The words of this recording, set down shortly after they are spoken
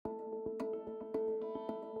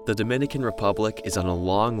The Dominican Republic is on a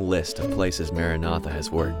long list of places Maranatha has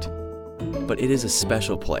worked, but it is a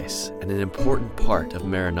special place and an important part of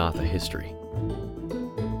Maranatha history.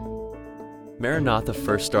 Maranatha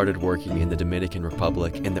first started working in the Dominican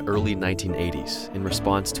Republic in the early 1980s in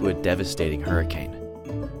response to a devastating hurricane.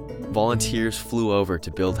 Volunteers flew over to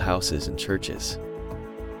build houses and churches.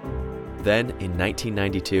 Then, in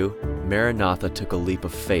 1992, Maranatha took a leap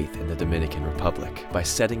of faith in the Dominican Republic by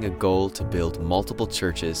setting a goal to build multiple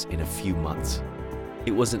churches in a few months.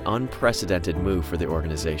 It was an unprecedented move for the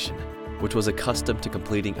organization, which was accustomed to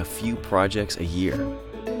completing a few projects a year.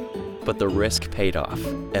 But the risk paid off,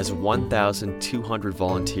 as 1,200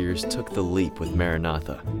 volunteers took the leap with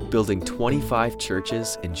Maranatha, building 25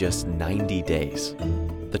 churches in just 90 days.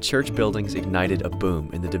 The church buildings ignited a boom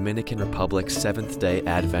in the Dominican Republic's Seventh-day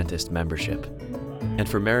Adventist membership. And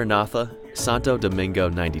for Maranatha, Santo Domingo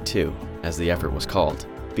 92, as the effort was called,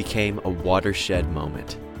 became a watershed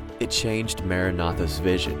moment. It changed Maranatha's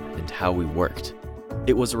vision and how we worked.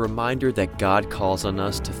 It was a reminder that God calls on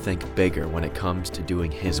us to think bigger when it comes to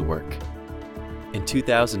doing His work. In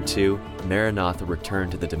 2002, Maranatha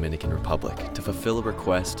returned to the Dominican Republic to fulfill a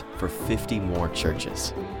request for 50 more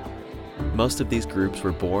churches. Most of these groups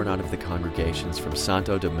were born out of the congregations from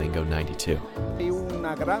Santo Domingo 92.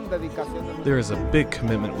 There is a big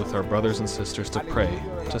commitment with our brothers and sisters to pray,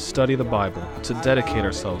 to study the Bible, to dedicate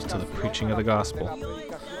ourselves to the preaching of the gospel.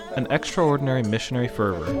 An extraordinary missionary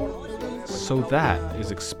fervor. So that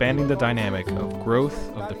is expanding the dynamic of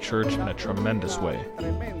growth of the church in a tremendous way.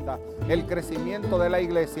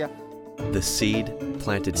 The seed,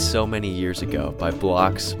 planted so many years ago by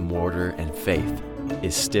blocks, mortar, and faith,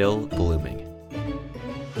 is still blooming.